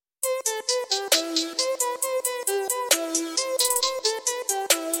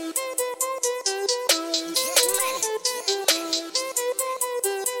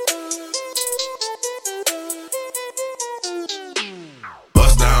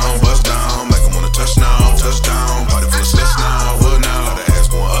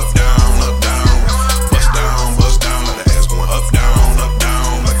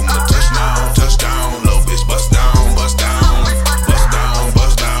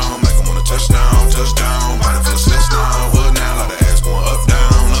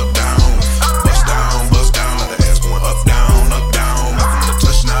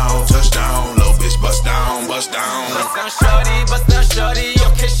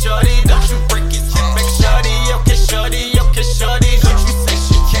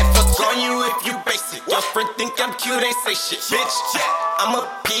can't say shit, bitch. I'm a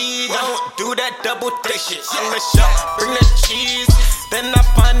P, don't do that double date shit. I'm a shop, bring the cheese, then I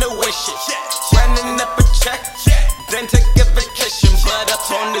find a way shit. Running up a check, then take a vacation. But up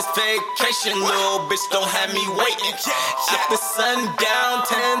on this vacation, little bitch don't have me waiting. Keep the sun down,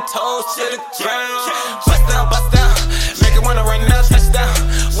 10 toes to the ground. Bust down, make it wanna run now, touchdown.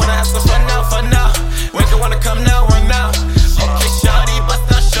 Wanna have some fun now, make it wanna come now, run now. Okay, shawty, bust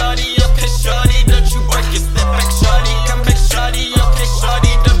down, shawty. Okay, shawty, don't you break it, step back, shawty. Come back, shawty. Okay,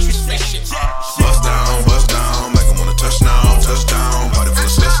 shawty, don't you say shit. Bust down, make 'em wanna touchdown. Party full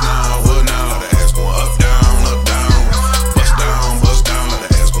of sluts now, hood now. Let the ass going up, down. Bust down, let the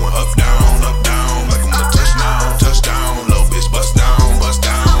ass going up, down. Make 'em wanna touchdown. Little bitch, bust down. Bust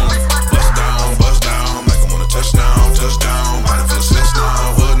down, make 'em wanna touchdown. Party full of sluts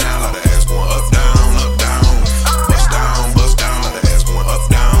now, hood now. Let the ass going up, down. Bust down, let the ass going up,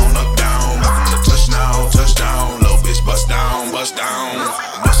 down. Make 'em wanna touchdown. Little bitch, bust down. Bust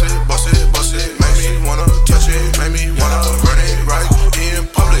it, make me wanna touch it, make me wanna run it right in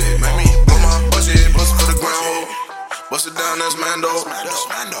public, make me blow my budget, bust for the ground. Bust it down, that's Mando.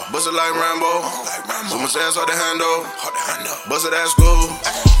 Bust it like Rambo. Put my ass hard to handle. Bust it at school.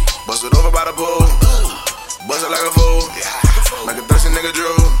 Bust it over by the pool. Bust it like a fool. Make a thirsty nigga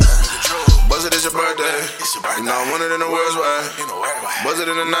drool. Bust it, it's your birthday. You know I want it in the worst way. Bust it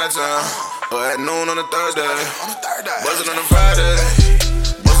in the nighttime, or at noon on a Thursday. Bust it on a Friday.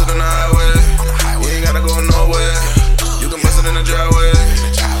 Bust it on the highway. You ain't gotta go nowhere. You can bust it in the driveway.